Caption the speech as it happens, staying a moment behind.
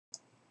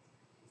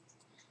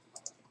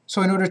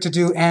So in order to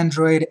do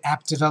Android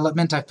app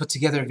development, I've put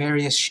together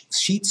various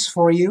sheets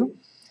for you,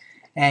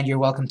 and you're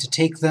welcome to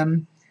take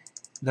them.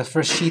 The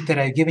first sheet that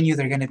I've given you,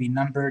 they're going to be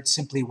numbered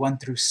simply 1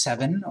 through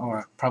 7,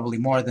 or probably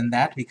more than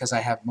that because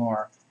I have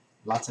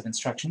lots of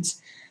instructions.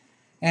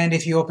 And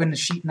if you open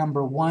sheet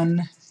number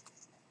 1,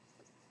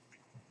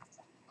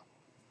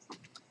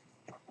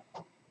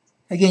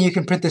 again, you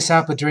can print this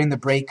out, but during the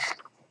break,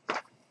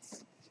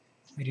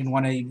 we didn't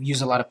want to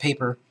use a lot of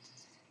paper.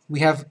 We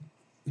have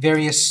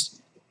various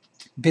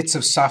bits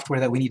of software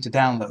that we need to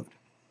download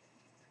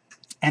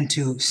and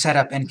to set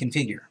up and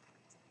configure.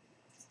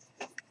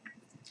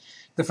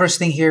 The first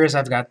thing here is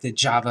I've got the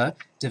Java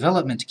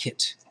development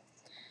kit.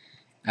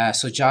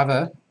 So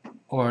Java,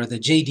 or the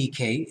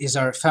JDK, is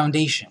our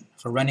foundation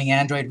for running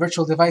Android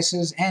virtual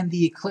devices and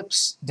the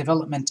Eclipse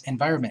development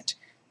environment.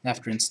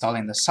 After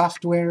installing the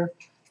software,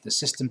 the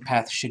system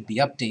path should be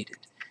updated.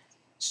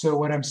 So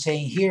what I'm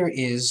saying here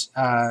is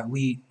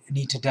we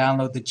need to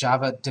download the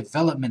Java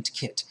development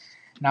kit.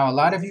 Now a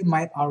lot of you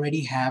might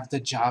already have the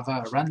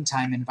Java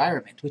runtime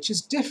environment, which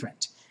is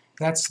different.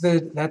 That's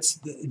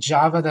the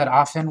Java that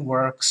often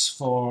works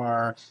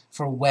for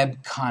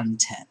web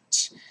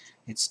content.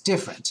 It's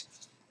different.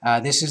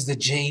 This is the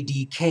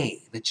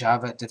JDK, the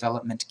Java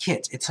Development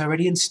Kit. It's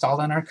already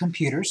installed on our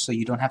computers, so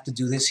you don't have to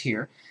do this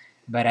here.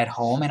 But at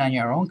home and on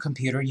your own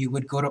computer, you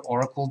would go to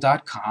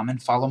oracle.com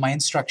and follow my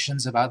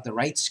instructions about the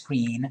right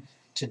screen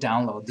to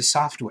download the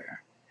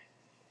software.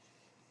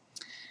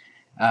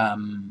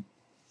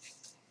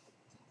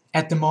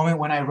 At the moment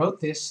when I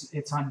wrote this,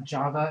 it's on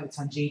Java, it's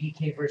on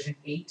JDK version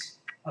 8,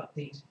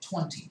 update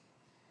 20.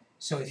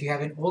 So if you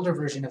have an older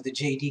version of the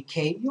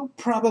JDK, you'll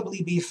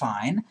probably be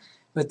fine,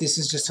 but this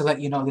is just to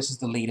let you know this is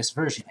the latest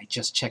version. I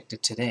just checked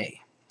it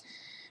today.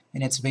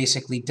 And it's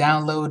basically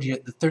download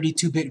the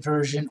 32-bit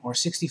version or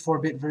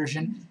 64-bit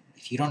version.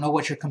 If you don't know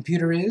what your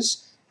computer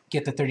is,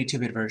 get the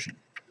 32-bit version.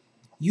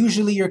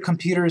 Usually your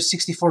computer is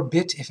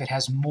 64-bit if it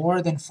has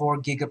more than 4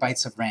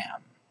 gigabytes of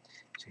RAM.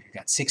 So if you've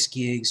got 6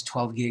 gigs,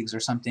 12 gigs or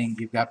something,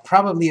 you've got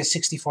probably a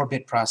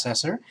 64-bit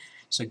processor,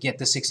 so get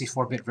the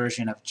 64-bit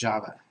version of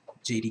Java,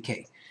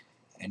 JDK.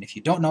 And if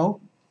you don't know,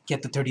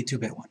 get the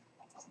 32-bit one.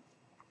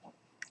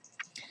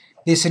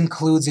 This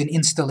includes an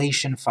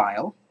installation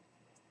file.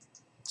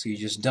 So you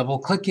just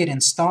double-click it,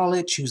 install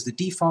it, choose the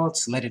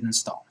defaults, let it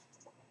install.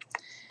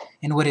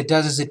 And what it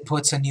does is it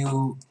puts a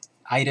new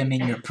item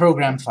in your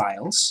program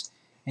files,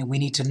 and we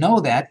need to know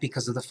that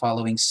because of the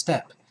following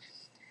step.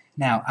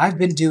 Now, I've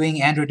been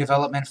doing Android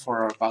development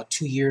for about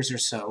 2 years or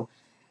so,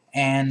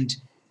 and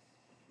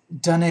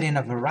done it in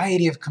a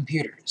variety of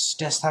computers.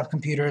 Desktop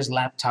computers,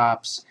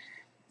 laptops,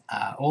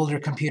 older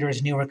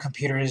computers, newer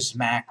computers,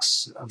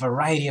 Macs, a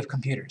variety of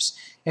computers.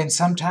 And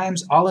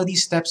sometimes all of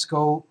these steps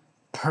go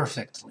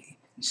perfectly.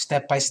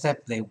 Step by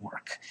step, they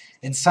work.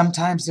 And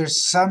sometimes there's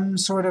some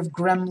sort of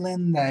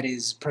gremlin that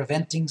is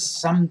preventing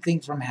something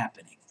from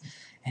happening.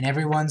 And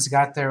everyone's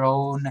got their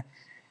own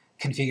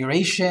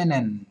configuration,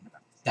 and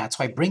that's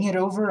why bring it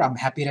over. I'm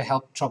happy to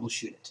help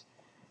troubleshoot it.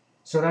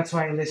 So that's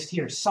why I list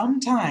here.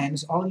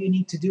 Sometimes all you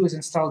need to do is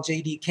install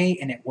JDK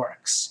and it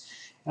works.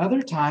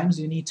 Other times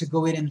you need to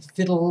go in and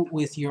fiddle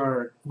with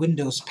your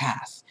Windows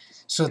path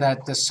so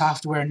that the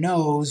software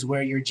knows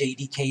where your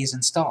JDK is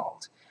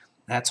installed.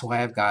 That's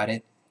why I've got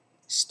it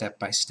step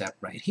by step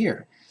right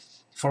here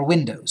for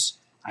Windows.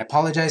 I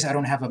apologize, I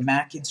don't have a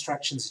Mac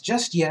instructions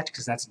just yet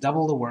because that's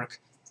double the work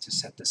to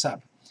set this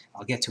up.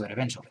 I'll get to it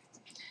eventually.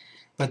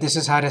 But this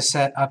is how to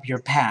set up your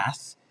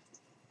path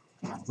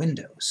on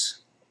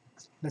Windows.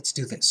 Let's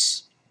do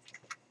this,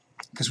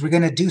 because we're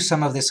going to do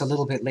some of this a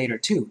little bit later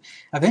too.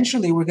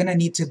 Eventually we're going to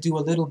need to do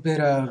a little bit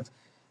of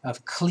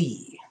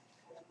CLI.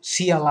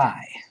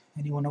 CLI.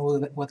 Anyone know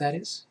what that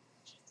is?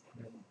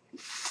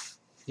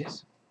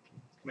 Yes?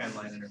 Command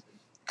line interface.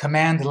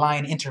 Command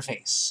line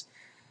interface.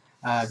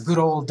 Good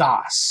old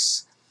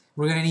DOS.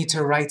 We're going to need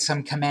to write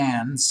some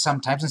commands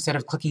sometimes instead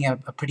of clicking a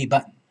pretty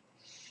button.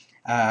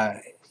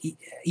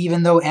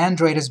 Even though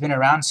Android has been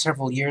around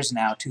several years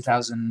now,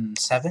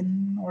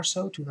 2007 or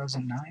so,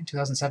 2009,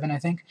 2007 I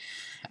think,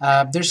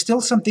 there's still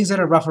some things that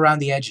are rough around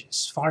the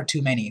edges, far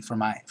too many for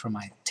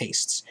my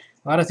tastes.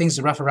 A lot of things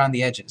are rough around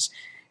the edges.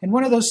 And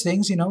one of those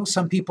things, you know,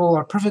 some people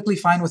are perfectly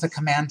fine with a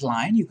command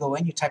line. You go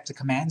in, you type the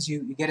commands,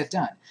 you get it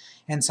done.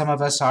 And some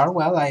of us are,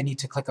 well, I need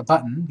to click a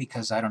button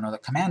because I don't know the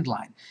command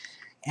line.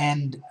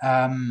 And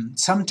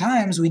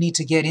sometimes we need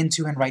to get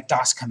into and write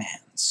DOS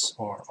commands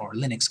or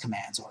Linux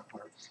commands or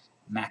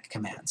Mac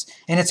commands.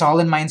 And it's all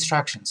in my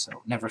instructions,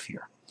 so never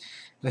fear.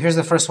 But here's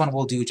the first one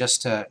we'll do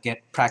just to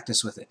get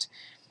practice with it.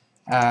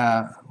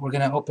 We're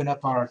going to open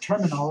up our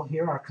terminal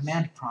here, our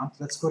command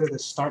prompt. Let's go to the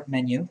Start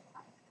menu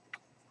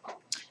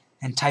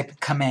and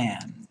type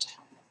command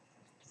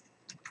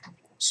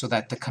so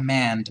that the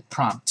command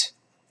prompt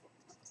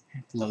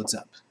loads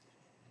up.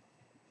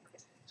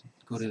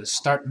 Go to the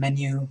Start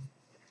menu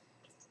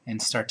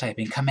and start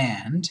typing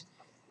command.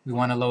 We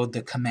want to load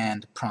the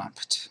command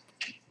prompt.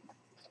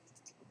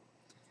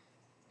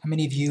 How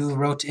many of you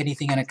wrote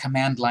anything in a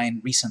command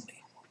line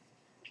recently?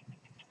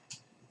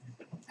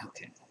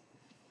 Okay.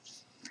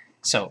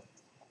 So,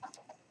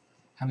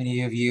 how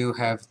many of you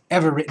have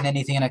ever written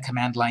anything in a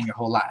command line your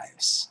whole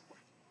lives?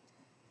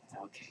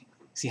 Okay.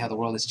 See how the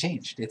world has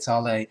changed. It's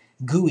all a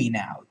GUI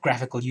now,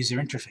 graphical user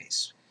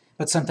interface.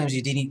 But sometimes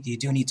you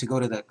do need to go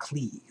to the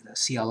CLI, the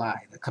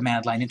CLI, the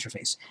command line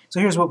interface.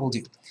 So here's what we'll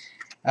do.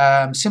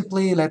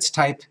 Simply, let's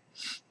type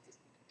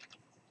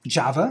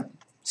Java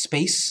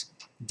space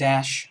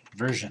dash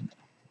version.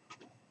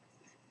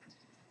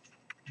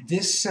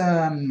 This,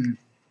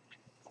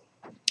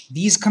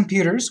 these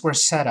computers were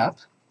set up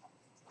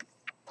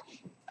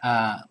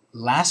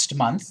last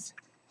month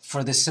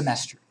for this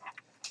semester.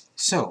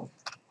 So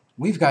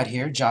we've got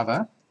here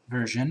Java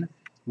version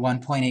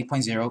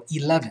 1.8.0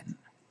 11.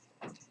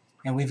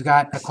 And we've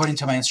got, according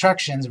to my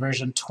instructions,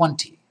 version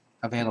 20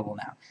 available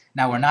now.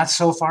 Now we're not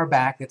so far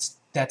back,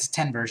 that's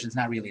 10 versions,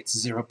 not really, it's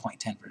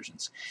 0.10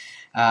 versions.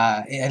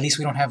 At least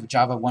we don't have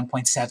Java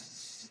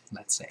 1.7,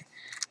 let's say,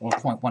 or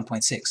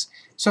 1.6.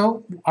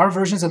 So our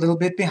version's a little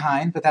bit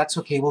behind, but that's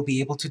okay, we'll be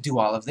able to do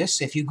all of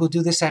this. If you go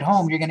do this at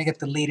home, you're going to get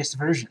the latest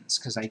versions,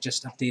 because I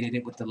just updated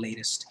it with the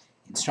latest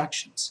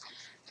instructions.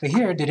 But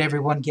here, did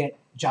everyone get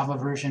Java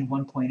version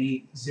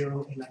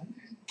 1.8011?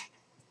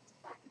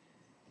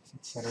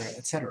 Etc.,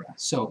 etc.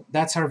 So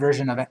that's our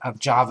version of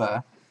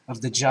Java,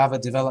 of the Java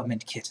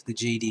Development Kit, the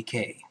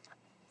JDK.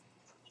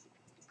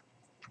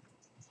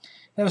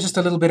 That was just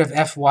a little bit of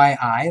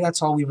FYI.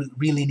 That's all we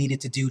really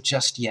needed to do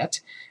just yet.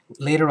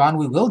 Later on,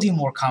 we will do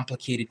more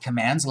complicated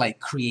commands like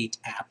create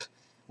app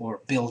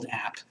or build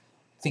app,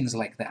 things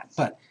like that.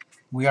 But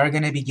we are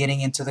going to be getting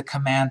into the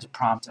command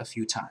prompt a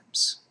few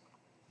times.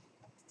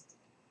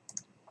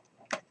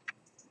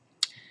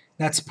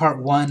 That's part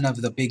one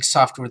of the big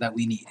software that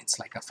we need. It's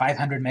like a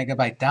 500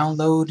 megabyte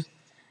download.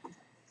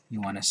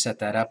 You want to set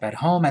that up at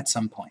home at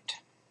some point.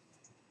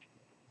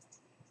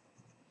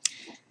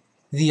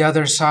 The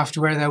other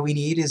software that we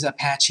need is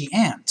Apache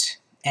Ant.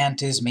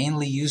 Ant is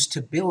mainly used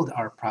to build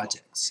our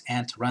projects.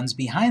 Ant runs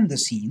behind the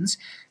scenes,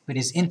 but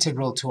is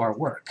integral to our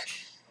work.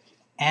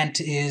 Ant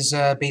is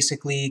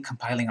basically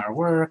compiling our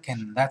work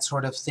and that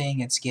sort of thing.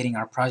 It's getting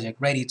our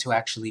project ready to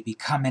actually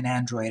become an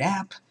Android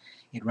app.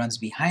 It runs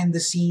behind the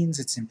scenes,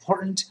 it's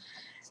important,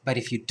 but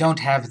if you don't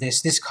have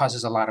this, this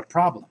causes a lot of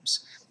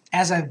problems.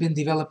 As I've been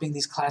developing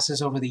these classes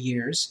over the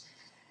years,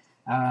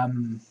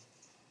 I've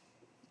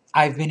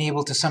been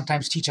able to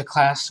sometimes teach a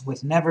class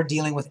with never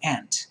dealing with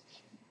Ant,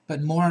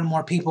 but more and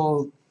more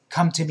people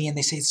come to me and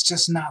they say, it's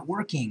just not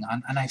working,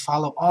 and I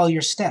follow all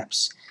your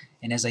steps.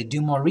 And as I do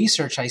more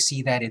research, I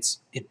see that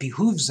it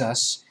behooves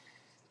us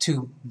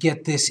to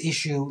get this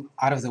issue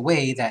out of the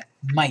way that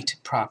might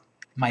crop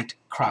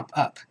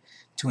up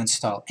to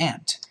install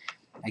Ant.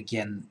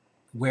 Again,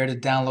 where to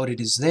download it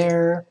is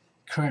there.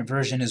 Current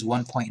version is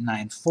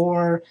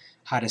 1.94.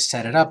 How to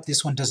set it up.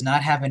 This one does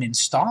not have an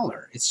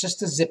installer. It's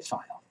just a zip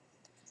file.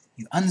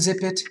 You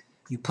unzip it,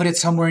 you put it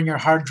somewhere in your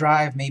hard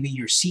drive, maybe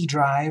your C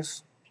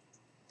drive.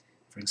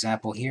 For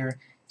example here,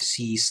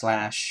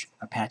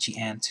 C/Apache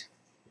Ant.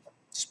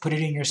 Just put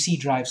it in your C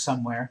drive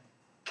somewhere.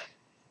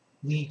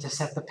 We need to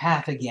set the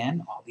path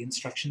again. All the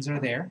instructions are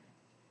there.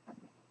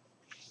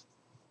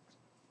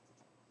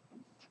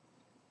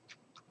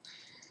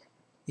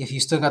 If you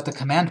still got the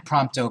command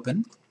prompt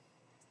open,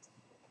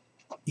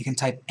 you can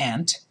type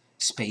ant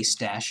space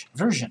dash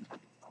version.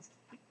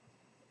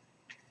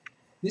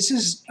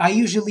 I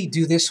usually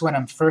do this when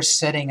I'm first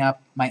setting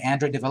up my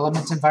Android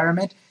development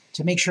environment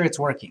to make sure it's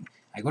working.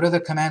 I go to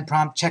the command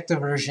prompt, check the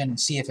version, and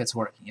see if it's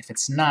working. If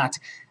it's not,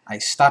 I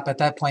stop at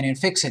that point and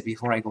fix it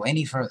before I go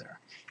any further,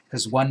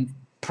 because one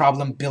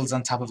problem builds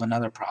on top of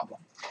another problem.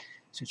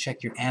 So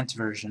check your Ant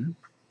version,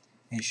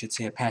 and it should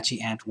say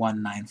Apache Ant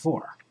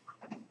 194.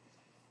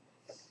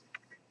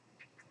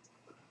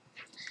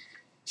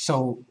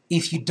 So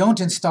if you don't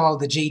install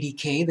the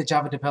JDK, the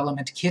Java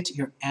Development Kit,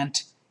 your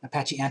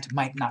Apache Ant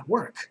might not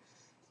work.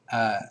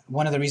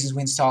 One of the reasons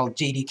we install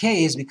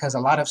JDK is because a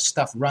lot of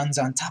stuff runs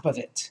on top of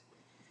it,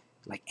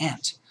 like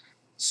Ant.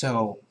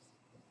 So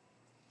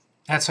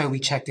that's why we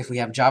checked if we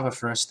have Java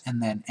first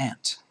and then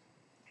Ant.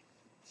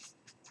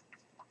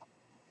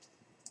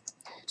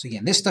 So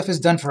again, this stuff is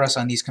done for us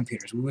on these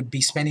computers. We would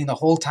be spending the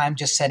whole time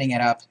just setting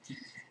it up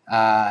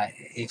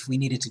if we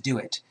needed to do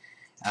it.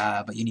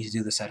 But you need to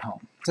do this at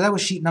home. So that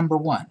was sheet number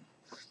 1.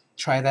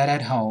 Try that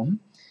at home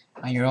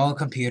on your own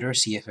computer,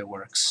 see if it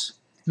works.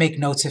 Make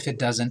notes if it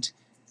doesn't,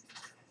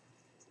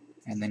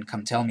 and then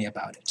come tell me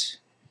about it.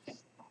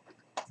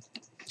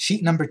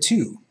 Sheet number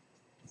 2.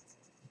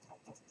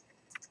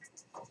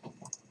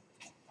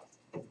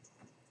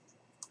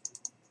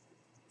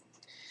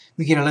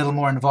 We get a little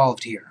more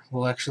involved here.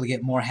 We'll actually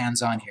get more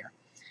hands-on here.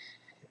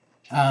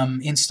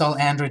 Install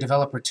Android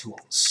Developer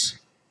Tools,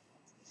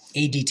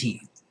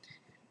 ADT.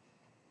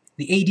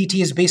 The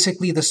ADT is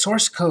basically the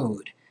source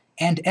code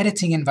and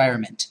editing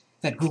environment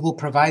that Google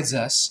provides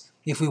us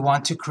if we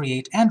want to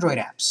create Android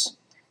apps.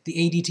 The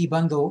ADT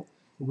bundle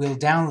we'll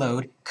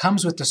download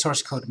comes with the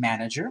source code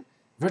manager,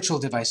 virtual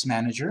device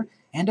manager,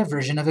 and a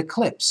version of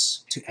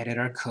Eclipse to edit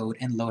our code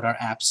and load our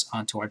apps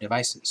onto our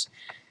devices.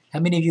 How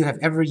many of you have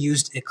ever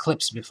used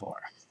Eclipse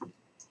before?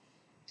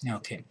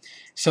 Okay,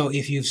 so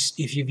if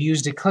you've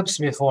used Eclipse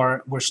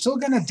before, we're still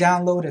going to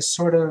download a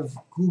sort of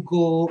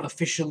Google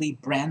officially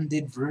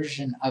branded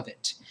version of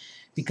it,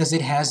 because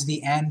it has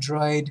the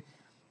Android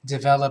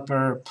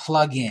developer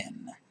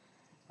plugin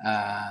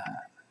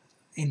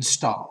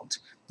installed.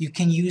 You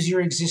can use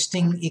your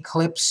existing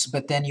Eclipse,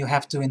 but then you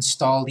have to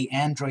install the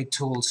Android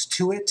tools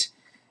to it.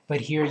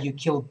 But here you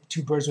kill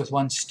two birds with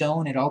one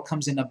stone. It all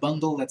comes in a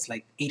bundle that's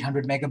like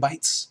 800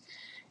 megabytes,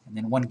 and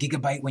then 1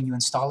 gigabyte when you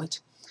install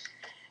it.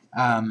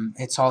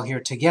 It's all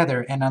here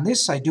together. And on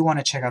this, I do want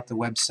to check out the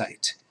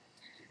website.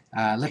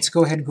 Let's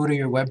go ahead and go to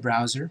your web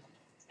browser.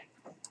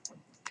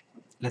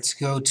 Let's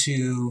go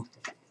to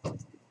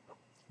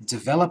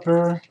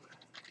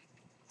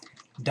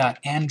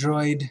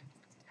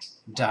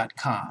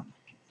developer.android.com.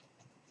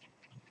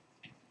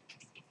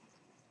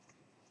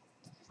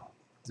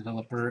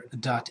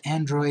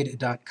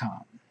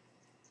 developer.android.com.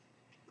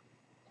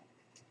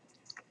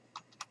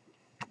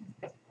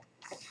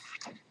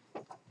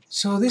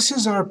 So this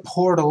is our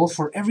portal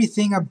for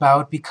everything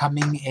about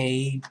becoming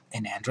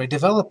an Android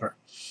developer.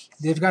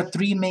 They've got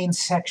 3 main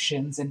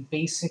sections, and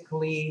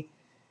basically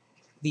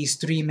these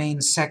 3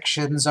 main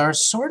sections are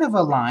sort of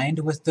aligned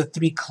with the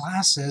 3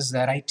 classes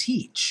that I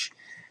teach.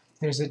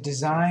 There's a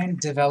design,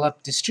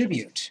 develop,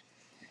 distribute.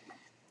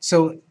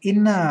 So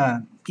in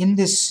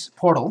this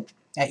portal,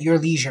 at your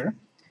leisure,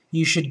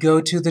 you should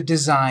go to the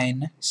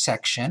design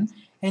section,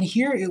 and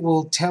here it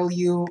will tell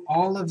you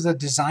all of the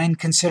design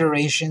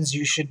considerations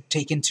you should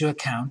take into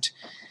account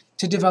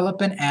to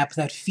develop an app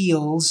that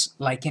feels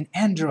like an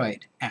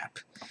Android app.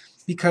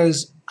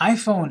 Because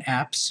iPhone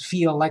apps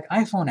feel like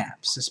iPhone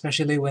apps,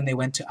 especially when they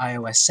went to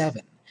iOS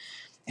 7.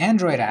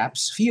 Android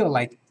apps feel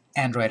like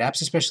Android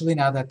apps, especially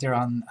now that they're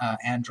on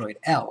Android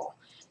L.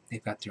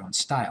 They've got their own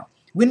style.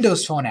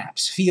 Windows Phone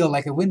apps feel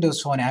like a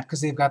Windows Phone app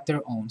because they've got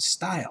their own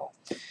style.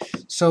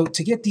 So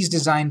to get these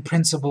design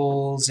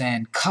principles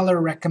and color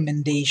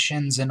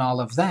recommendations and all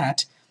of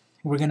that,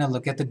 we're going to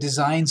look at the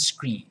design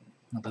screen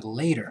a little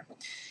later.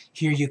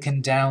 Here you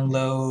can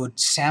download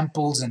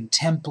samples and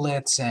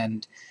templates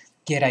and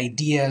get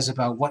ideas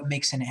about what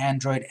makes an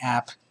Android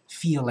app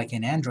feel like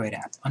an Android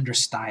app, under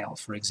style,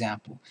 for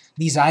example.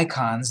 These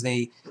icons,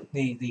 they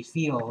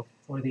feel,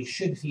 or they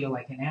should feel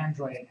like an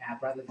Android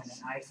app rather than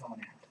an iPhone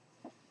app.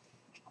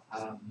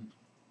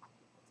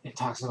 It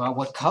talks about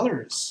what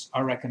colors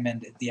are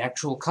recommended, the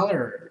actual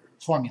color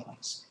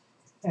formulas,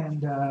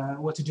 and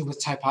what to do with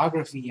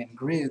typography and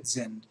grids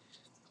and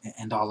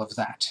all of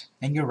that,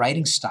 and your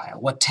writing style,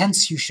 what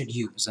tense you should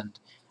use, and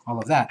all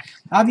of that.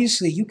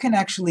 Obviously, you can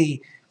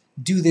actually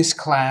do this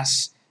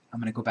class. I'm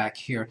going to go back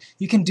here.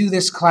 You can do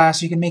this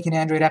class, you can make an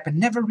Android app and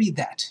never read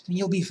that, and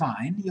you'll be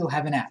fine. You'll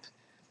have an app.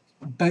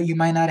 But you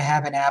might not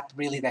have an app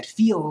really that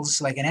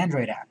feels like an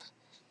Android app.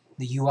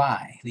 The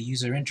UI, the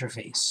user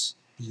interface,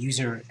 the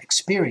user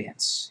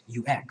experience,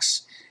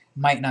 UX,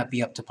 might not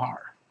be up to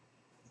par.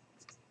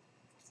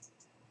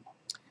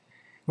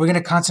 We're going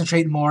to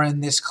concentrate more in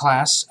this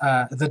class,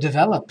 the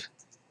develop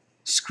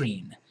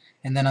screen.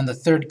 And then on the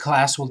third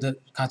class, we'll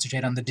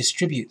concentrate on the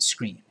distribute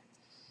screen.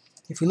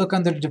 If we look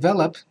under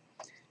develop,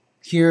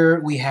 here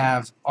we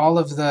have all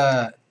of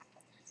the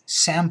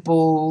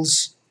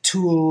samples,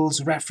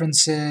 tools,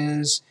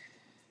 references,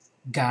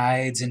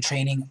 guides, and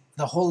training,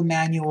 the whole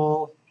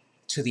manual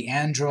to the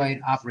Android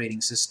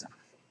operating system.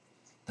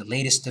 The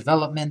latest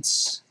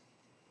developments,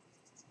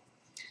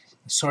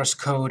 the source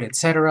code,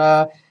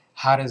 etc.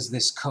 How does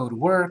this code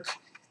work?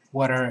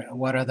 What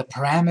are the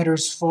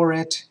parameters for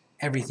it?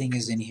 Everything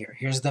is in here.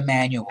 Here's the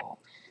manual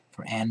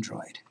for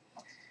Android,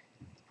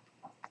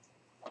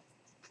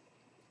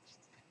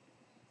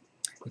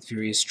 with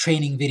various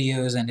training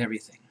videos and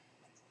everything.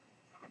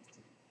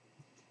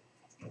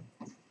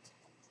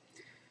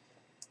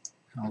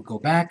 I'll go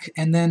back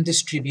and then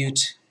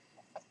distribute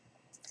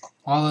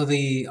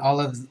all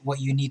of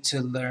what you need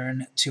to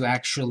learn to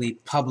actually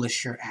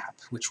publish your app,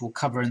 which we'll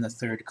cover in the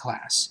third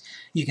class.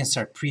 You can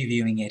start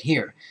previewing it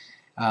here.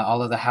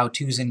 All of the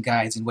how-tos and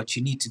guides and what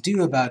you need to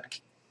do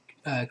about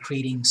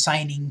creating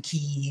signing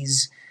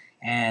keys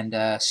and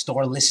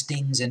store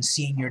listings and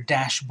seeing your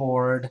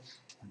dashboard,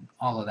 and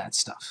all of that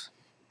stuff.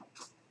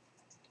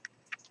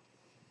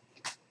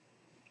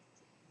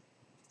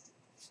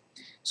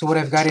 So what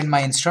I've got in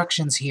my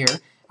instructions here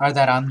are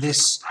that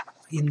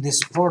in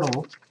this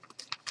portal,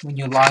 when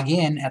you log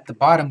in, at the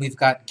bottom we've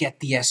got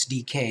Get the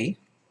SDK.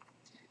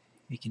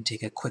 We can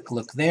take a quick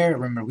look there.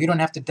 Remember, we don't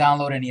have to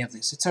download any of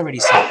this. It's already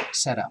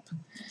set up.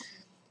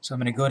 So I'm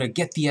going to go to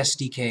Get the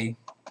SDK.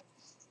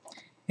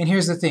 And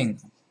here's the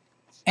thing.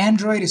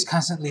 Android is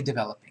constantly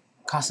developing,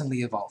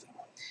 constantly evolving.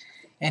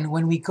 And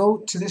when we go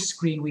to this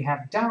screen, we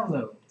have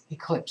Download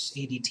Eclipse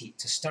ADT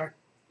to start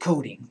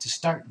coding, to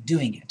start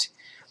doing it.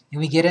 And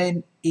we get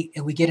an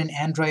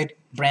Android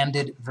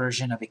branded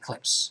version of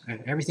Eclipse.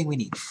 Everything we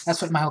need.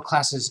 That's what my whole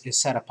class is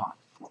set upon.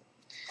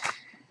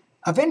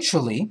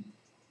 Eventually,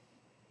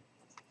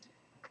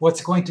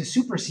 what's going to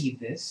supersede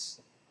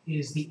this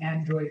is the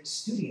Android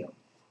Studio.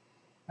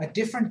 A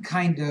different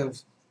kind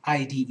of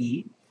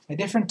IDE, a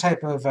different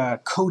type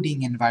of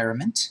coding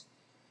environment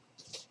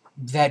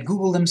that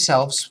Google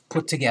themselves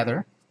put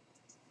together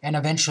and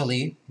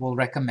eventually will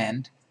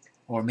recommend,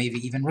 or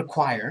maybe even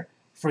require,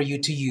 for you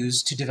to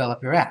use to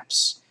develop your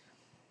apps.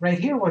 Right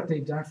here, what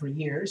they've done for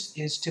years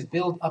is to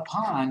build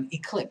upon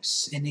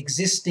Eclipse, an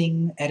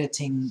existing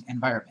editing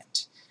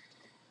environment.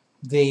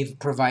 They've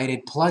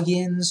provided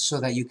plugins so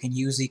that you can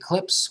use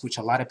Eclipse, which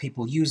a lot of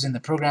people use in the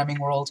programming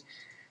world,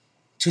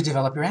 to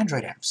develop your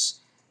Android apps.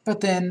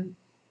 But then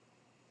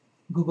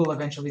Google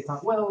eventually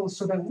thought, well,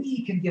 so that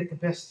we can get the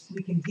best,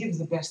 we can give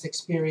the best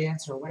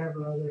experience, or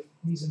whatever other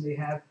reason they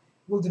have,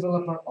 we'll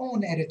develop our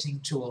own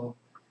editing tool.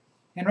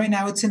 And right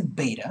now it's in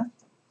beta.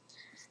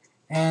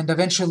 And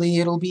eventually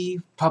it'll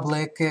be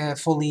public,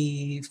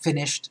 fully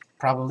finished,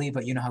 probably,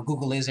 but you know how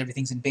Google is,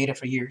 everything's in beta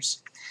for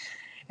years.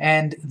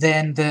 And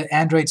then the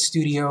Android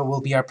Studio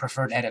will be our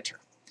preferred editor.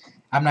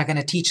 I'm not going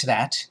to teach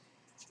that,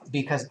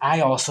 because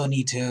I also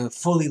need to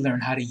fully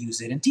learn how to use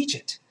it and teach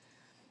it.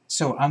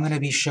 So I'm going to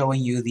be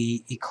showing you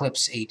the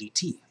Eclipse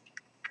ADT.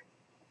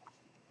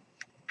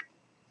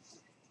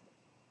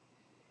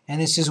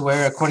 And this is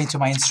where, according to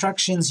my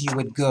instructions, you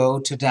would go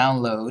to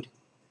download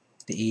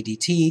the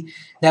ADT.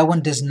 That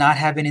one does not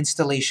have an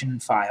installation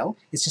file.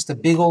 It's just a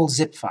big old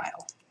zip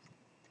file.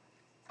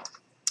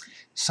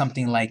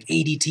 Something like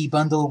ADT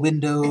bundle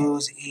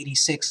Windows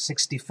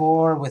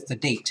 8664 with the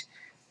date.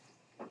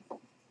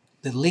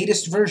 The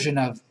latest version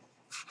of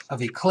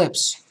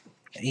Eclipse,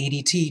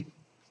 ADT,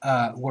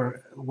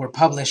 were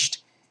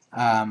published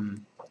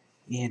in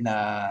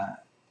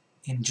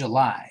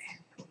July.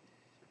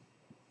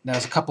 That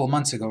was a couple of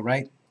months ago,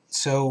 right?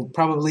 So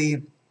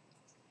probably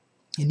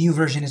a new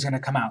version is going to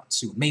come out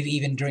soon, maybe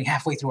even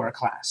halfway through our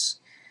class.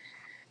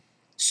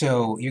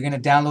 So you're going to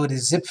download a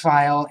zip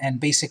file and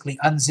basically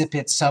unzip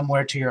it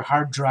somewhere to your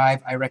hard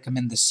drive. I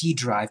recommend the C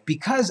drive,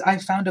 because I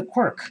found a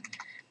quirk.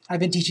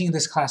 I've been teaching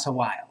this class a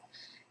while,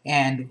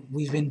 and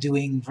we've been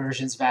doing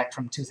versions back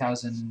from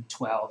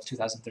 2012,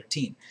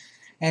 2013.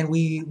 And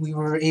we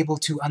were able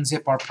to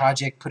unzip our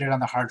project, put it on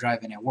the hard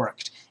drive, and it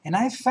worked. And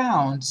I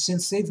found,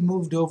 since they've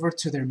moved over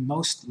to their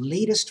most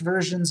latest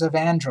versions of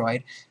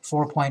Android,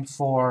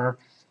 4.4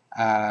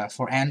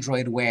 for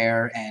Android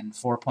Wear and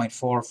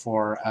 4.4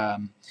 for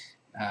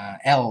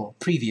L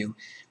Preview,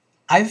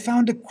 I've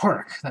found a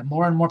quirk that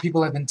more and more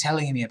people have been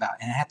telling me about,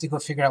 and I had to go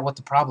figure out what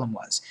the problem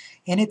was.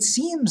 And it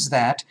seems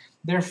that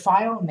their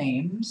file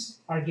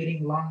names are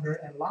getting longer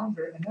and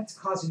longer, and that's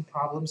causing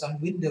problems on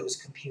Windows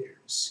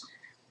computers.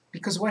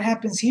 Because what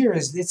happens here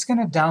is it's going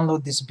to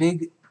download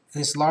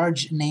this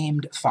large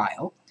named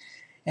file,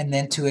 and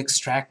then to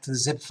extract the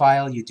zip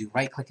file, you do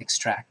right-click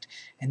extract,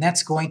 and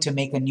that's going to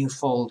make a new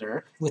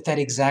folder with that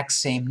exact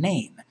same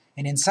name.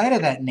 And inside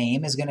of that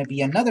name is going to be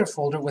another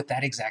folder with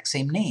that exact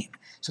same name.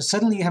 So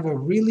suddenly you have a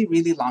really,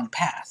 really long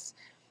path.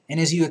 And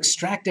as you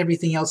extract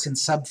everything else in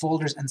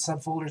subfolders and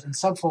subfolders and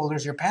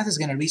subfolders, your path is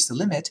going to reach the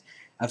limit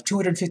of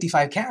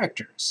 255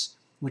 characters,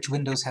 which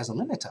Windows has a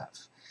limit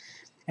of.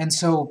 And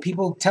so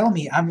people tell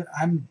me,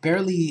 I'm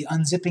barely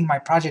unzipping my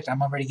project,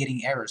 I'm already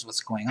getting errors,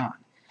 what's going on?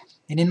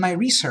 And in my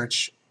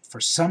research, for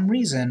some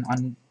reason,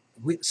 on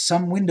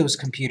some Windows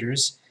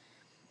computers,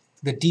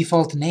 the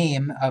default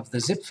name of the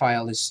zip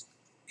file is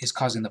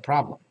causing the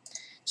problem.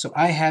 So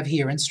I have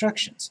here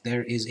instructions.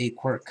 There is a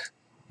quirk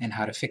and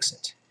how to fix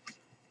it.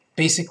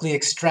 Basically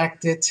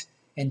extract it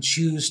and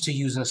choose to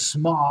use a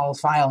small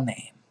file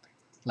name,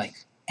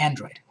 like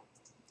Android,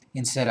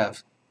 instead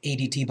of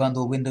ADT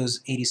bundle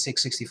Windows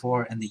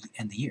 8664 and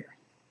the year.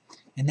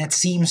 And that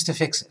seems to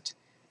fix it.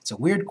 It's a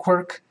weird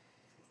quirk,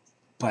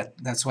 but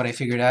that's what I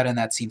figured out, and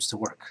that seems to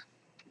work.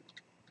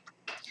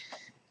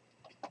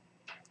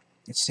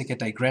 Let's take a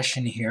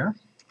digression here.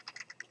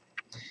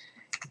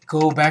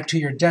 Go back to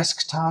your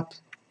desktop,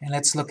 and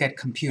let's look at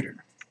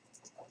computer.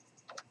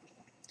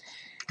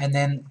 And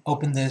then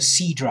open the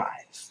C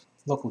drive,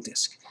 local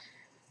disk.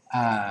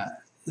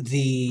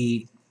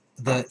 The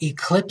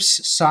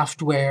Eclipse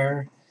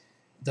software,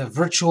 the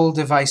virtual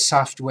device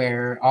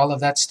software, all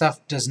of that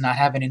stuff does not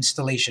have an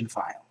installation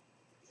file.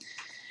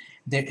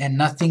 And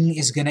nothing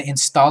is going to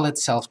install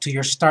itself to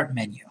your start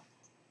menu.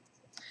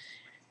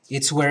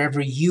 It's wherever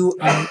you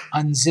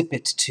unzip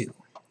it to.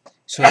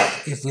 So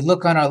if we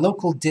look on our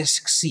local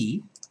disk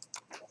C,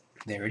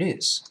 there it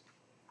is.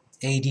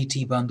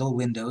 ADT bundle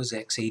Windows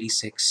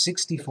x86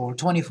 64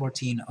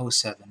 2014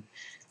 07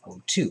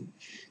 02.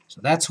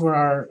 So that's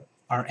where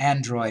our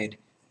Android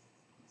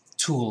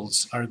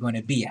tools are going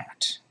to be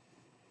at.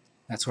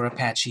 That's where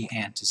Apache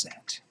Ant is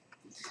at.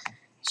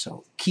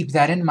 So keep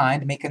that in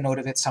mind, make a note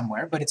of it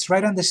somewhere, but it's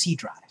right on the C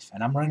drive.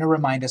 And I'm going to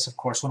remind us, of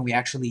course, when we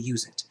actually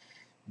use it.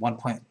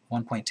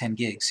 1.10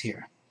 gigs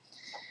here.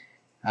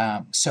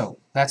 So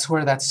that's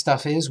where that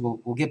stuff is.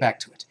 We'll get back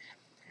to it.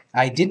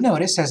 I did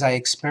notice as I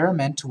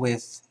experiment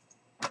with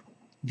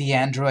the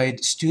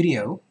Android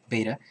Studio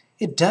beta,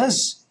 it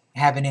does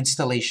have an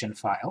installation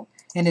file,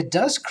 and it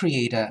does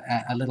create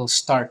a little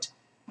start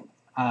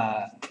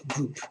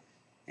group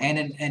and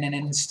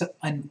an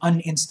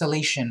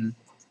uninstallation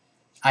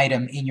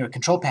item in your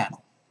control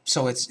panel.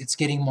 So it's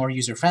getting more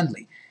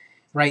user-friendly.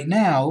 Right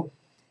now,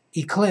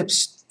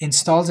 Eclipse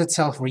installs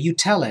itself where you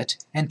tell it,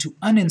 and to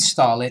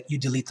uninstall it, you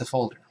delete the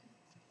folder.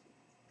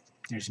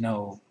 There's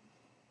no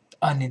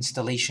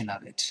uninstallation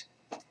of it.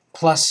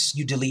 Plus,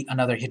 you delete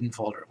another hidden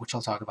folder, which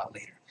I'll talk about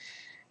later.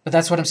 But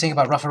that's what I'm saying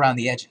about rough around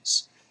the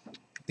edges.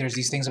 There's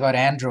these things about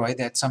Android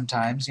that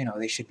sometimes,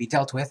 they should be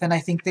dealt with, and I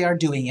think they are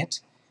doing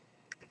it.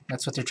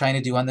 That's what they're trying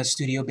to do on the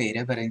Studio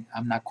Beta, but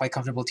I'm not quite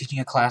comfortable teaching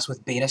a class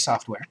with beta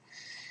software.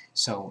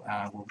 So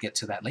we'll get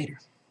to that later.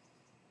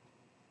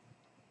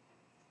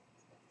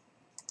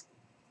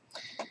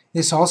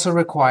 This also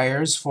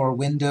requires for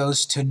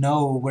Windows to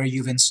know where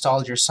you've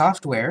installed your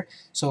software.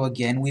 So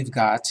again, we've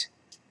got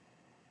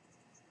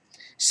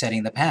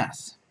setting the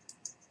path.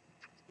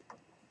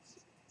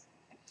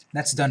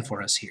 That's done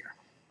for us here.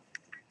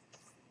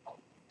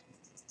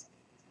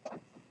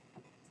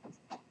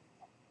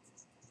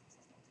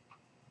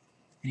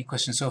 Any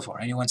questions so far?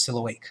 Anyone still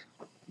awake?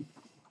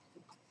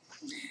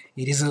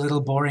 It is a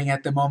little boring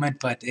at the moment,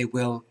 but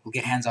we'll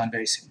get hands-on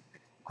very soon.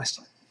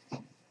 Question?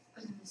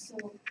 So,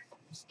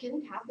 can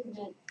it happen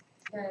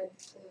that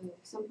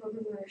some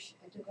programmers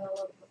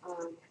develop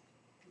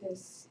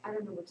this, I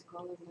don't know what to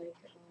call them, like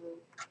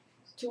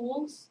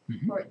tools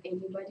for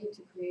anybody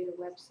to create a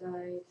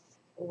website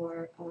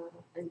or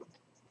an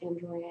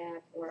Android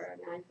app or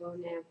an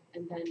iPhone app,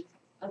 and then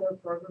other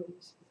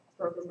programmers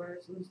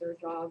lose their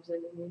jobs,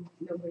 and I mean,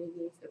 nobody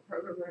needs the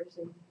programmers.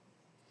 And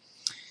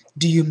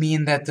do you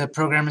mean that the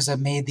programmers that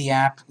made the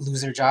app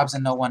lose their jobs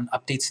and no one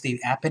updates the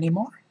app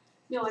anymore?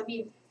 No, I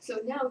mean, so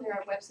now there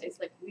are websites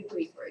like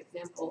Weebly, for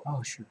example.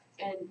 Oh, sure.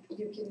 And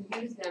you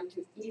can use them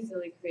to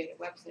easily create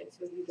a website,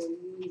 so you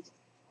don't need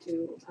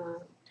to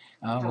have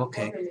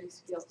programming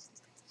skills.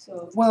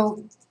 So,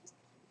 well,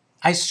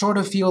 I sort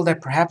of feel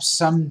that perhaps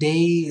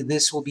someday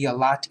this will be a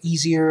lot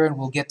easier and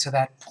we'll get to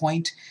that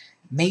point,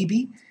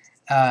 maybe.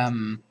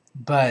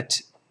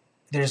 But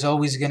there's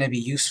always going to be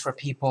use for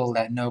people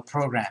that know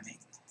programming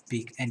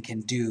and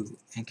can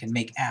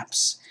make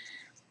apps,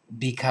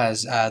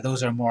 because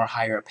those are more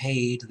higher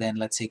paid than,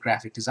 let's say,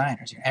 graphic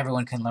designers.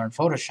 Everyone can learn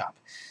Photoshop,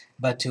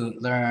 but to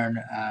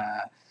learn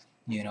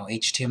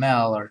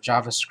HTML or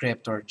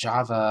JavaScript or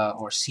Java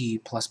or C++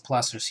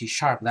 or C#,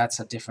 that's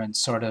a different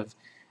sort of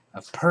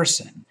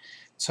person.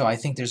 So I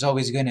think there's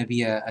always going to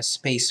be a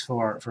space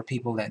for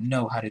people that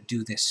know how to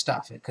do this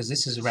stuff, because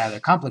this is rather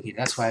complicated.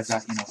 That's why I've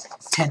got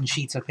 10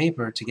 sheets of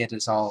paper to get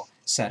this all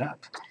set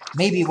up.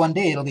 Maybe one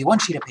day it'll be one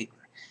sheet of paper,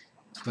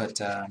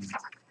 but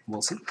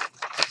we'll see.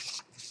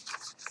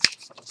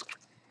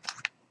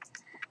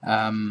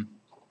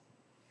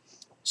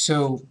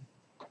 So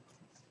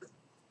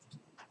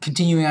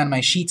continuing on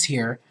my sheets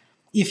here,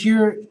 if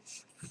you're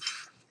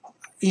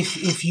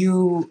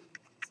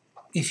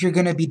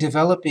going to be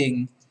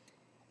developing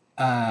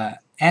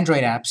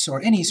Android apps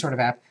or any sort of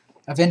app,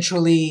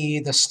 eventually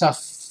the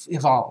stuff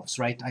evolves,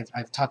 right?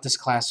 I've taught this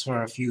class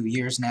for a few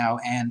years now,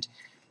 and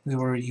we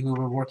were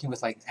working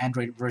with like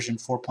Android version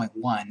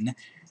 4.1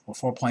 or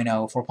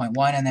 4.0,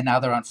 4.1, and then now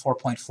they're on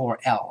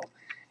 4.4L,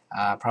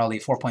 probably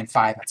 4.5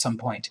 at some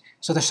point.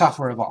 So the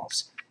software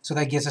evolves. So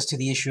that gets us to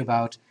the issue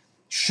about,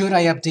 should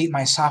I update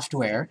my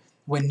software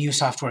when new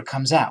software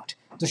comes out?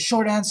 The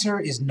short answer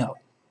is no.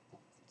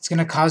 It's going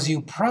to cause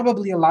you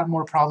probably a lot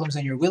more problems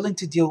than you're willing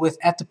to deal with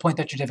at the point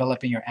that you're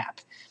developing your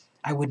app.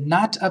 I would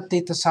not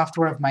update the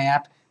software of my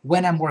app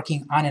when I'm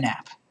working on an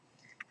app.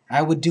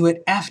 I would do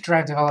it after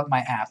I've developed my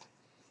app,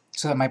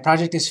 so that my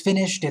project is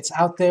finished, it's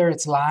out there,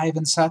 it's live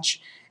and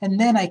such, and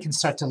then I can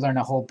start to learn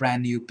a whole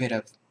brand new bit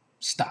of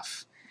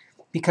stuff.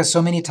 Because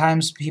so many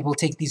times people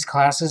take these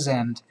classes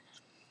and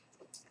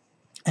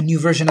a new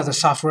version of the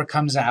software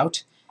comes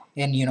out,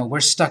 and we're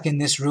stuck in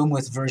this room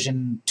with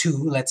version 2,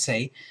 let's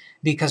say,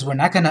 because we're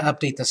not going to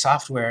update the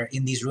software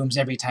in these rooms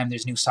every time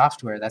there's new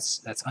software.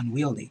 That's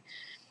unwieldy.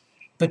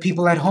 But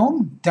people at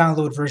home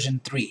download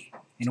version 3,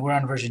 and we're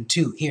on version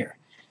 2 here.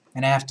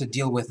 And I have to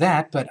deal with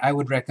that, but I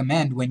would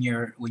recommend when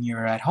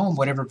you're at home,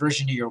 whatever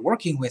version you're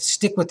working with,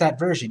 stick with that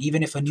version,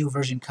 even if a new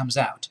version comes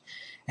out,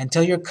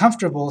 until you're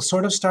comfortable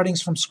sort of starting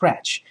from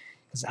scratch.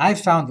 Because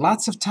I've found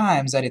lots of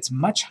times that it's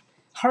much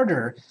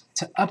harder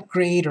to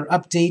upgrade or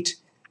update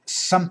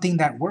something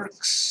that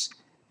works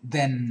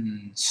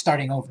than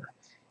starting over.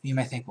 You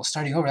might think, well,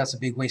 starting over, that's a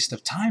big waste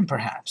of time,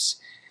 perhaps.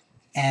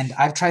 And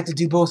I've tried to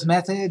do both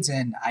methods,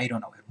 and I don't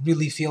know, it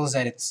really feels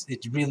that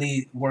it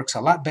really works a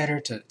lot better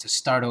to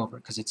start over,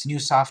 because it's new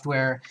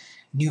software,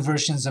 new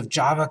versions of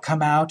Java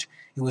come out.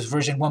 It was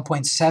version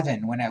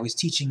 1.7 when I was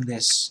teaching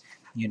this,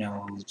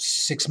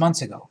 6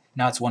 months ago.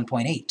 Now it's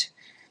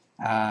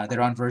 1.8.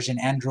 They're on version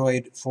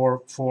Android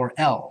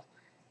 4.4L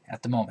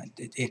at the moment.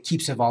 It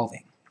keeps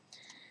evolving.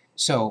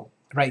 So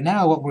right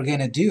now what we're going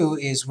to do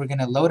is we're going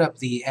to load up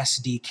the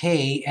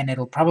SDK, and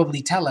it'll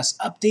probably tell us,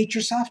 update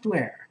your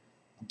software.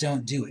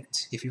 Don't do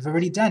it. If you've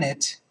already done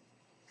it,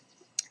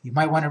 you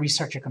might want to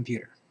restart your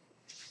computer.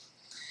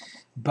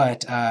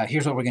 But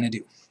here's what we're going to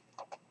do.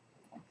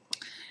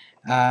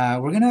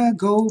 We're going to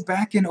go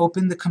back and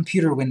open the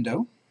computer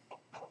window.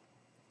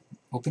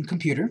 Open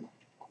computer.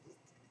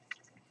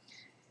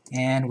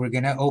 And we're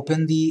going to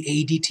open the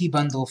ADT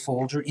bundle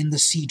folder in the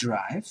C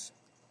drive.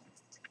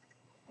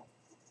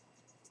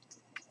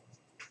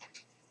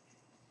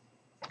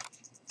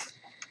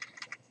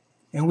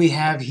 And we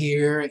have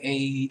here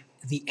the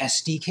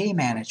SDK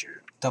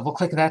manager.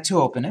 Double-click that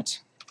to open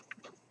it.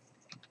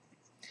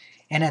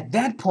 And at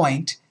that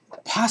point,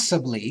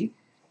 possibly,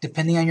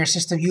 depending on your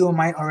system, you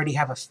might already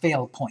have a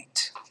fail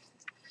point.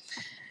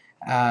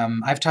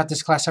 I've taught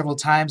this class several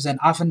times, and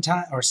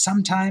oftentimes, or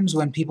sometimes,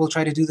 when people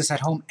try to do this at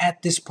home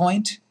at this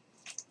point,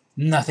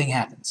 nothing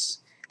happens.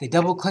 They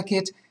double-click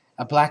it,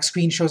 a black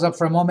screen shows up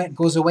for a moment,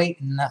 goes away,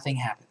 nothing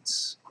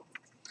happens.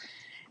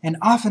 And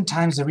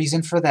oftentimes the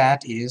reason for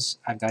that is,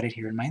 I've got it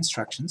here in my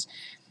instructions,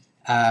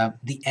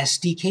 the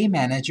SDK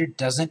manager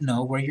doesn't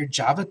know where your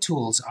Java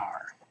tools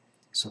are.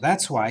 So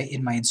that's why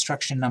in my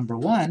instruction number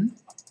 1,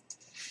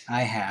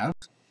 I have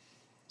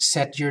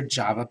set your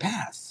Java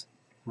path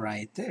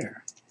right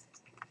there.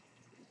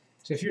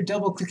 So if you're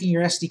double-clicking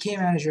your SDK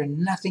manager and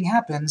nothing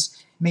happens,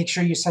 make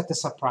sure you set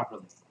this up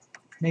properly.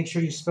 Make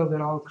sure you spelled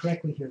it all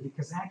correctly here,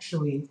 because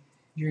actually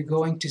you're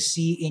going to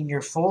see in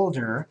your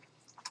folder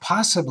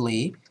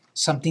possibly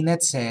something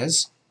that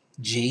says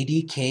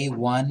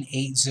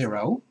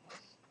JDK180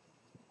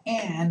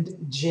 and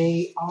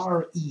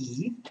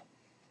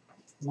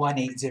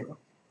JRE180.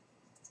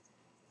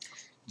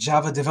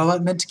 Java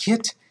Development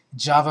Kit,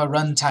 Java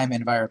Runtime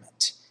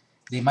Environment.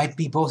 They might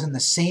be both in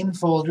the same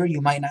folder. You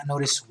might not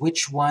notice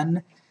which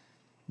one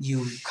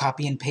you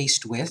copy and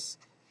paste with,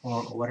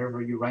 or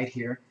whatever you write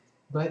here.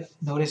 But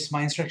notice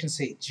my instructions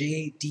say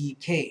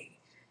JDK.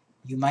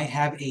 You might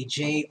have a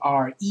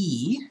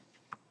JRE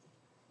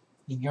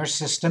in your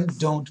system.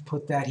 Don't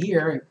put that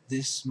here.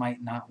 This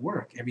might not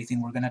work.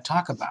 Everything we're going to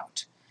talk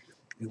about.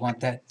 We want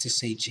that to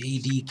say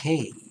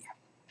JDK.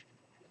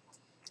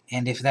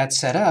 And if that's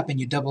set up and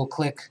you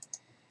double-click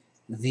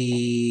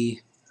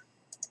the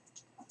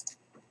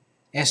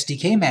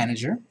SDK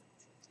manager,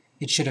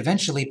 it should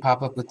eventually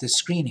pop up with this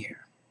screen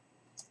here.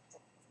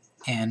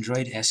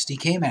 Android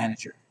SDK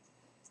manager.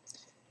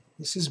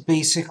 This is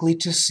basically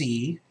to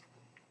see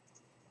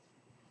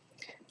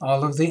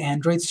all of the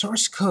Android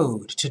source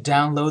code, to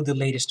download the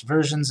latest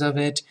versions of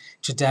it,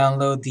 to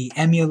download the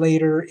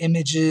emulator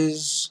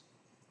images,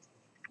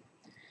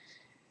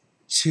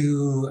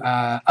 to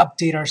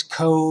update our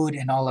code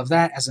and all of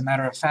that. As a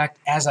matter of fact,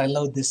 as I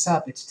load this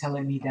up, it's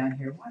telling me down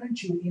here, why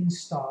don't you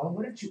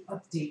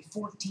update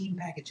 14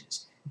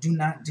 packages? Do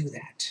not do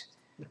that.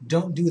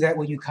 Don't do that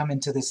when you come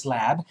into this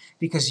lab,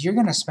 because you're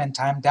going to spend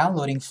time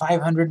downloading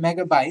 500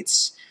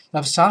 megabytes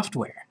of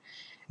software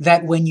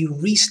that when you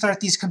restart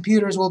these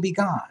computers will be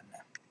gone.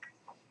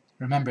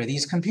 Remember,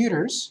 these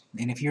computers,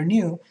 and if you're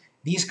new,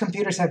 these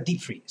computers have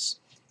deep freeze,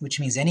 which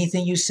means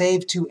anything you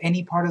save to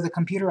any part of the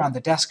computer on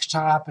the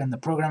desktop and the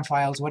program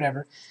files,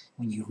 whatever,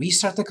 when you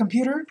restart the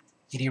computer,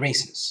 it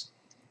erases.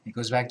 It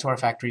goes back to our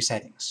factory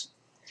settings.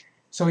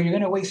 So you're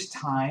going to waste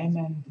time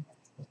and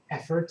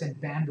effort and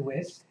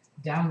bandwidth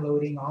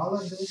downloading all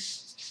of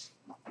this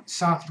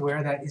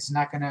software that is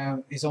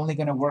only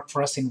going to work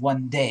for us in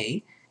one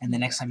day, and the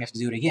next time you have to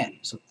do it again.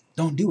 So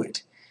don't do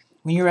it.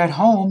 When you're at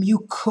home,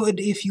 you could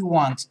if you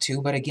want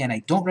to, but again,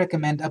 I don't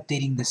recommend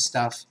updating this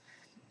stuff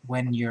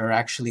when you're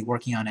actually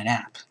working on an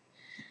app.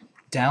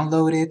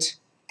 Download it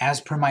as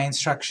per my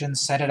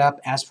instructions, set it up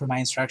as per my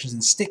instructions,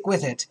 and stick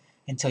with it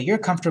until you're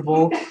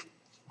comfortable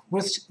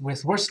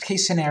with worst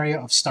case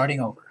scenario of starting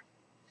over.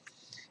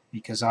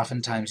 Because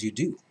oftentimes you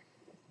do.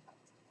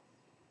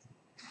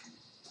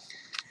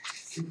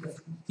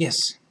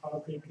 Yes?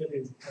 How critical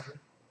is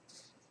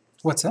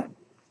What's that?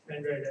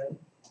 Android L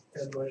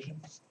version?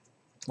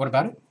 What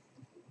about it?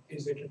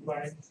 Is it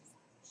required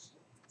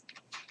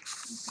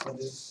for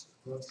this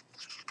work?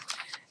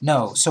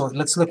 No. So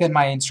let's look at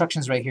my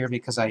instructions right here,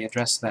 because I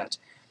addressed that.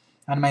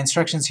 On my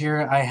instructions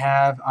here, I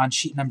have on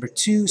sheet number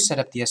 2, set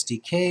up the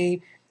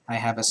SDK. I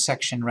have a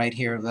section right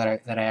here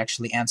that I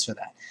actually answer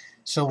that.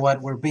 So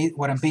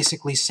what I'm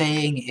basically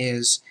saying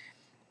is,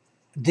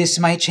 this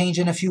might change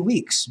in a few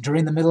weeks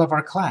during the middle of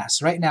our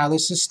class. Right now,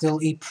 this is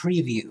still a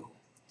preview.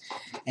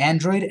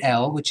 Android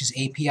L, which is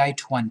API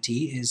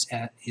 20, is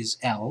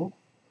L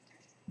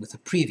with a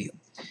preview.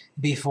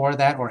 Before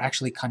that, or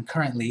actually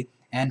concurrently,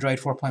 Android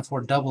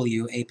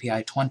 4.4W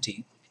API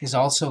 20 is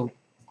also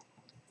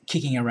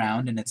kicking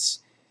around, and it's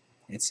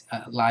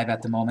live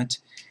at the moment.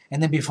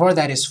 And then before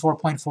that is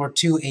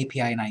 4.42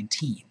 API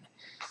 19.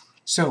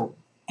 So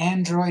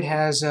Android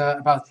has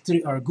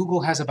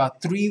Google has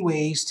about 3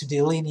 ways to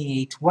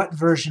delineate what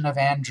version of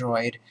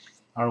Android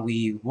are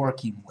we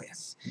working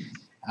with.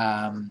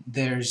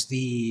 There's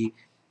the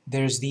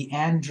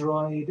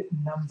Android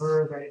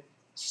number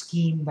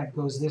scheme that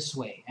goes this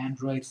way: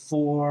 Android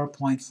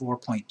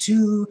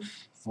 4.4.2,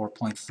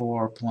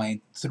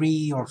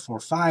 4.4.3, or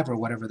 4.5, or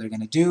whatever they're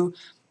going to do.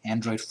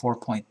 Android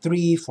 4.3,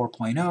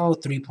 4.0,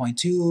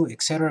 3.2,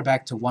 etc.,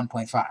 back to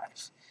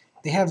 1.5.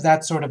 They have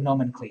that sort of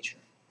nomenclature.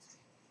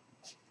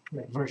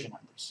 Version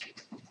numbers.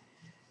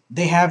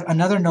 They have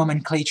another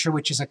nomenclature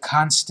which is a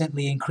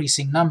constantly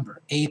increasing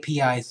number.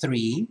 API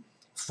 3,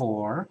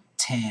 4,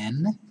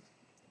 10,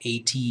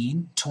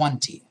 18,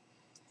 20.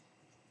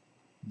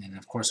 And then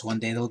of course one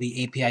day there'll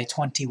be API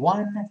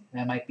 21,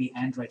 that might be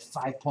Android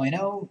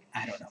 5.0,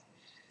 I don't know.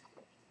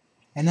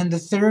 And then the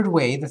third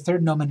way, the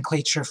third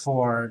nomenclature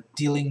for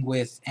dealing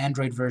with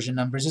Android version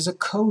numbers is a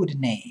code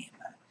name.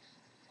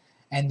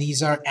 And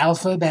these are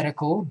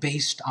alphabetical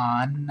based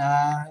on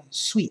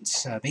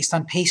sweets, based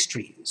on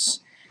pastries.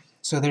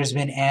 So there's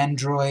been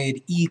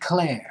Android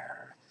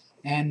Eclair,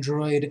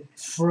 Android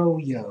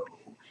Froyo,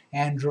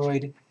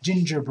 Android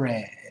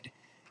Gingerbread,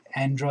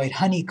 Android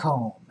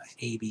Honeycomb,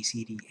 A, B,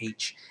 C, D,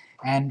 H,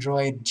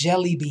 Android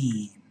Jelly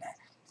Bean,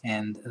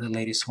 and the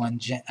latest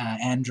one,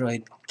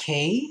 Android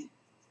K,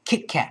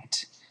 Kit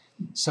Kat.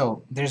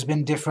 So there's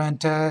been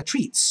different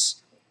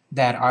treats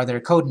that are their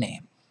code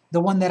name. The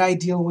one that I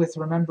deal with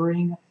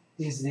remembering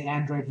is the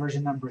Android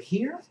version number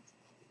here.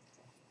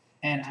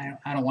 And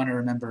I don't want to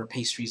remember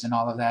pastries and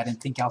all of that and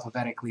think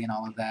alphabetically and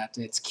all of that.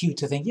 It's cute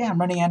to think, yeah, I'm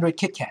running Android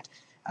Kit Kat.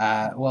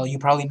 Well, you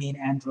probably mean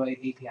Android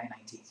API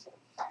 19,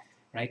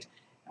 right?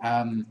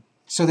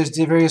 So there's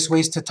various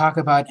ways to talk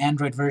about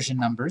Android version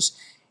numbers.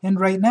 And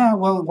right now,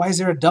 well, why is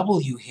there a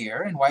W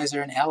here and why is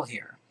there an L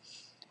here?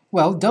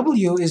 Well,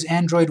 W is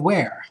Android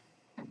Wear,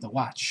 the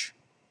watch.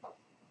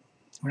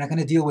 We're not going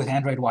to deal with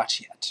Android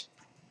Watch yet.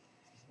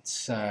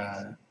 It's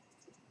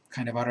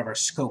kind of out of our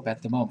scope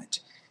at the moment.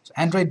 So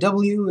Android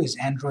W is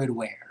Android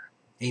Wear,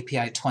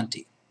 API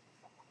 20.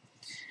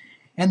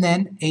 And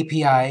then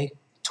API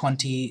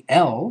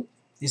 20L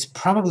is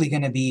probably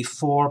going to be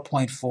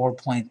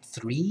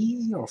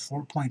 4.4.3 or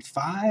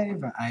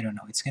 4.5. I don't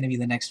know. It's going to be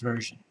the next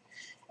version.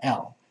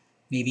 L.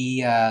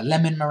 Maybe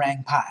lemon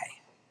meringue pie.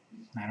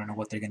 I don't know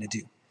what they're going to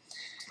do.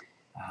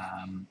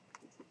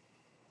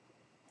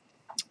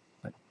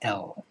 But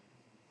L.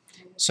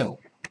 So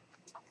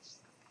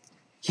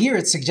here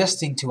it's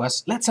suggesting to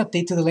us, let's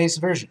update to the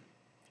latest version.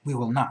 We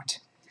will not.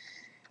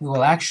 We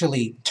will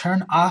actually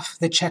turn off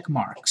the check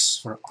marks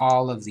for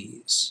all of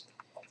these.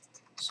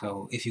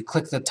 So if you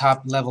click the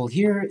top level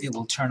here, it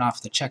will turn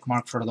off the check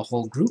mark for the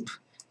whole group.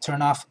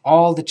 Turn off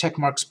all the check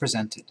marks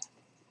presented.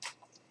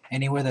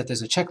 Anywhere that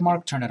there's a check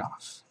mark, turn it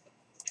off.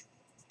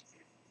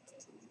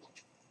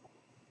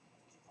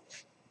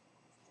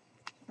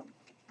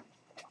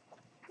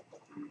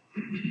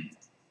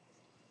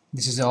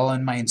 This is all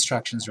in my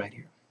instructions right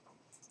here.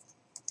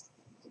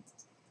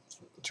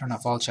 Turn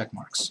off all check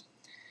marks.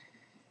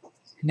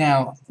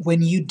 Now,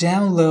 when you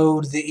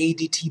download the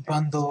ADT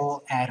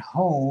bundle at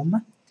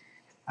home,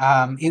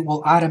 it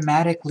will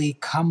automatically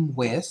come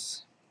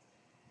with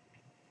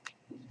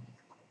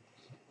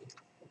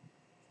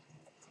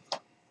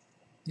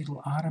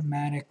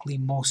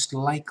most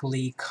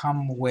likely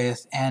come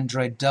with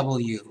Android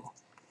W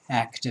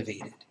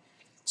activated.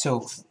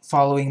 So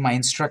following my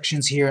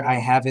instructions here, I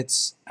have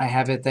it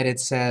that it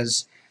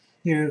says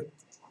you're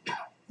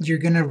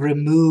going to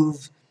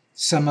remove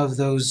some of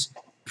those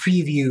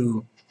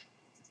preview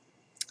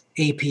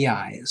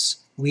APIs.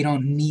 We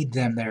don't need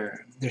them.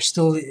 They're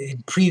still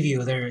in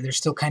preview. They're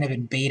still kind of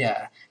in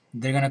beta.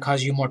 They're going to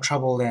cause you more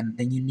trouble than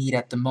you need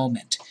at the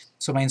moment.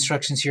 So my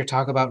instructions here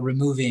talk about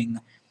removing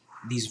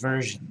these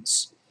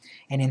versions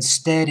and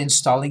instead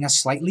installing a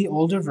slightly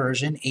older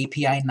version,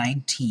 API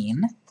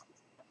 19.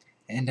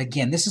 And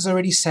again, this is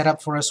already set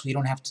up for us. We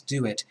don't have to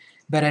do it.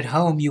 But at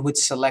home, you would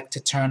select to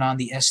turn on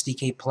the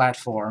SDK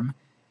platform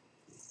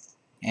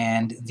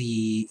and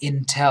the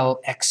Intel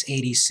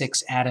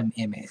x86 Atom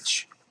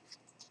image.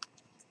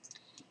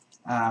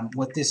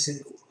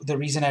 The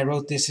reason I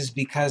wrote this is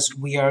because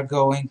we are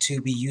going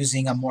to be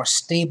using a more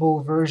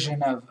stable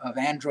version of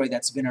Android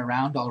that's been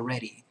around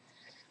already.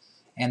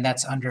 And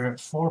that's under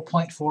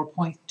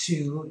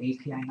 4.4.2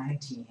 API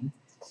 19.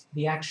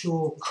 The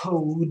actual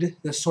code,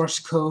 the source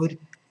code,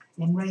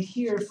 and right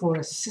here for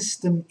a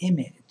system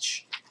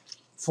image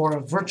for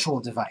a virtual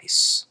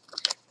device.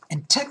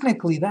 And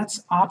technically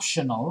that's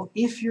optional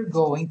if you're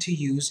going to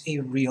use a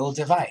real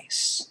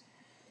device.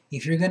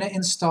 If you're going to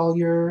install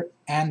your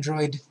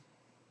Android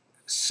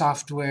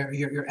software,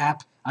 your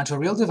app onto a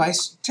real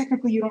device,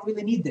 technically you don't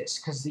really need this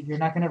because you're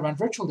not going to run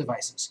virtual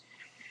devices.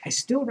 I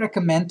still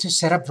recommend to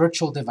set up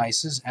virtual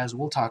devices, as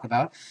we'll talk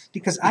about,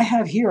 because I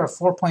have here a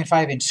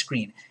 4.5-inch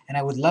screen, and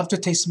I would love to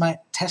test my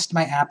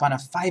app on a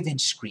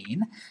 5-inch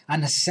screen,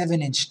 on a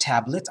 7-inch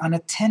tablet, on a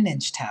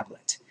 10-inch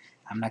tablet.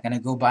 I'm not going to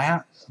go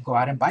out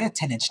and buy a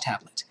 10-inch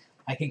tablet.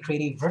 I can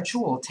create a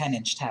virtual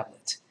 10-inch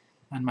tablet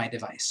on my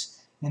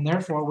device, and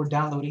therefore we're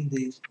downloading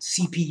the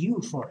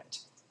CPU for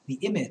it, the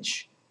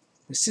image,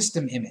 the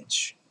system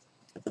image.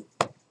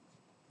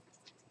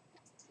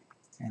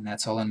 And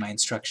that's all in my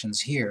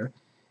instructions here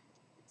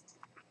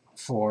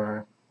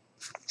for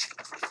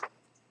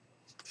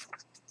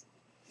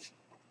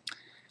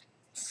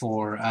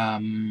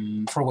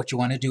what you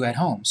want to do at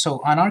home.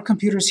 So on our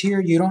computers here,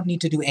 you don't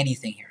need to do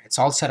anything here. It's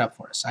all set up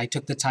for us. I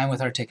took the time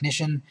with our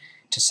technician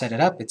to set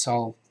it up. It's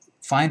all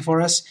fine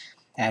for us.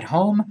 At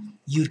home,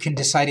 you can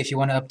decide if you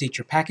want to update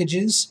your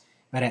packages,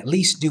 but at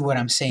least do what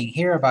I'm saying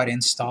here about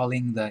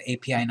installing the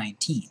API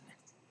 19.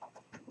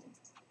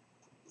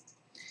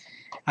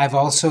 I've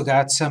also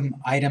got some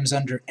items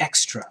under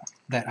Extra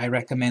that I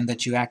recommend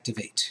that you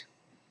activate.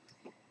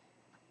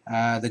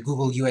 The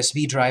Google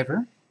USB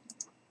driver,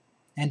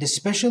 And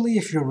especially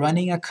if you're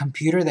running a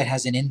computer that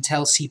has an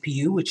Intel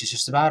CPU, which is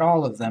just about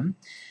all of them,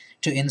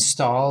 to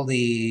install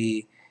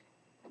the,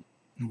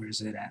 where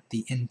is it at?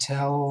 The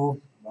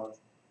Intel,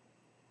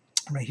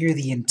 right here,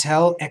 the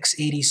Intel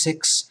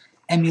x86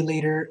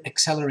 emulator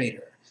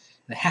accelerator,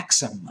 the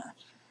HAXM.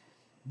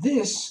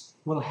 This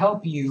will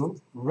help you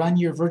run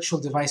your virtual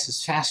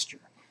devices faster.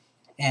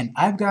 And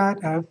I've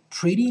got a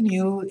pretty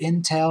new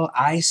Intel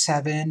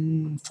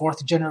i7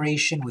 4th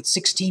generation with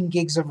 16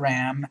 gigs of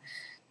RAM,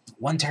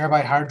 1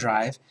 terabyte hard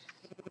drive,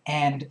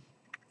 and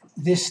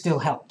this still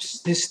helps.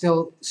 This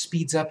still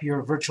speeds up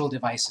your virtual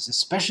devices,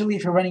 especially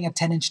if you're running a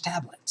 10-inch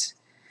tablet.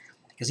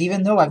 Because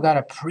even though I've got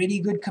a pretty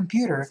good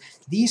computer,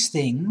 these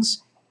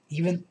things,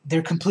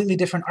 they're completely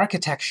different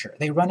architecture.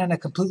 They run on a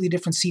completely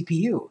different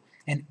CPU,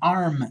 an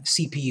ARM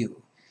CPU,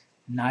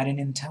 not an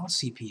Intel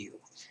CPU.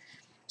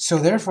 So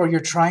therefore, you're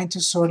trying to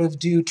sort of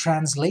do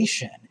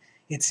translation.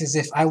 It's as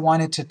if I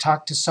wanted to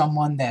talk to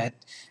someone that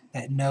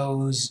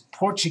knows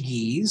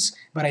Portuguese,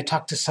 but I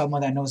talked to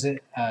someone that knows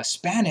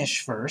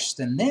Spanish first,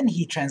 and then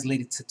he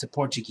translated it to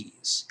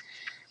Portuguese.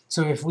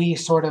 So if we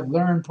sort of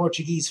learn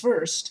Portuguese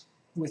first,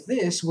 with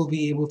this, we'll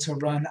be able to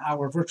run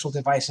our virtual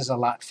devices a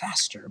lot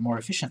faster, more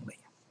efficiently.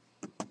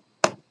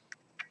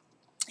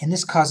 And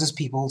this causes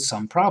people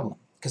some problem,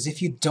 because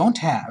if you don't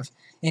have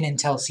an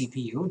Intel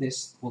CPU,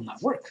 this will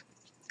not work.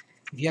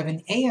 If you have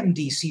an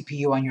AMD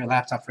CPU on your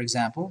laptop, for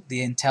example, the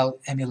Intel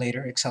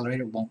emulator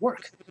accelerator won't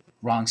work.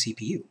 Wrong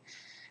CPU.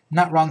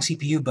 Not wrong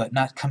CPU, but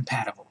not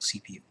compatible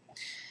CPU.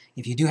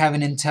 If you do have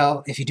an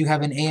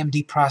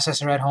AMD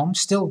processor at home,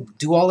 still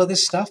do all of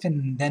this stuff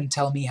and then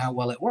tell me how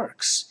well it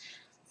works.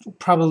 It'll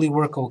probably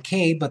work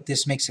okay, but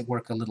this makes it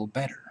work a little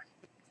better.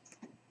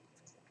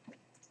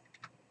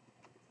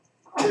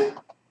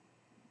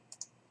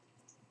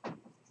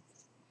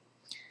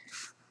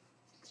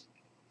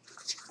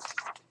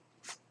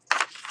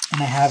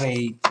 And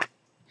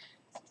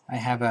I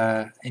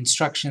have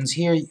instructions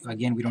here.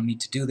 Again, we don't need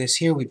to do this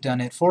here. We've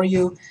done it for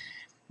you.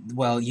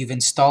 Well, you've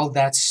installed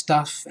that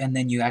stuff, and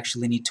then you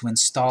actually need to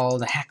install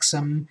the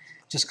HAXM.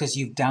 Just because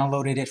you've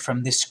downloaded it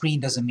from this screen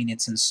doesn't mean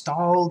it's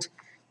installed.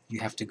 You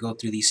have to go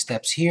through these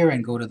steps here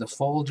and go to the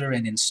folder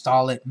and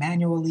install it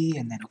manually,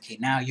 and then, okay,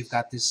 now you've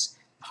got this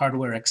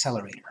hardware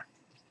accelerator.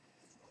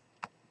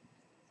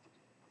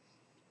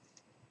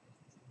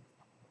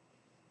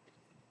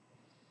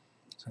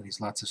 So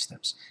these lots of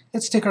steps.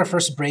 Let's take our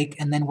first break,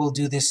 and then we'll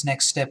do this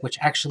next step, which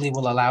actually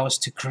will allow us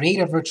to create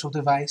a virtual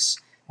device.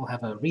 We'll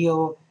have a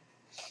real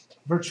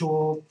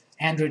virtual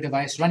Android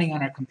device running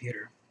on our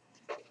computer.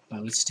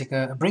 But let's take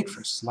a break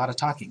first. A lot of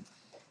talking.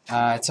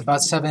 It's about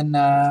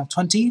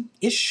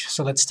 7:20-ish,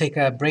 so let's take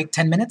a break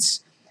 10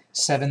 minutes.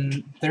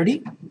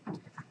 7:30.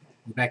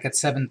 We're back at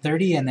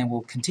 7:30, and then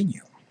we'll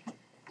continue.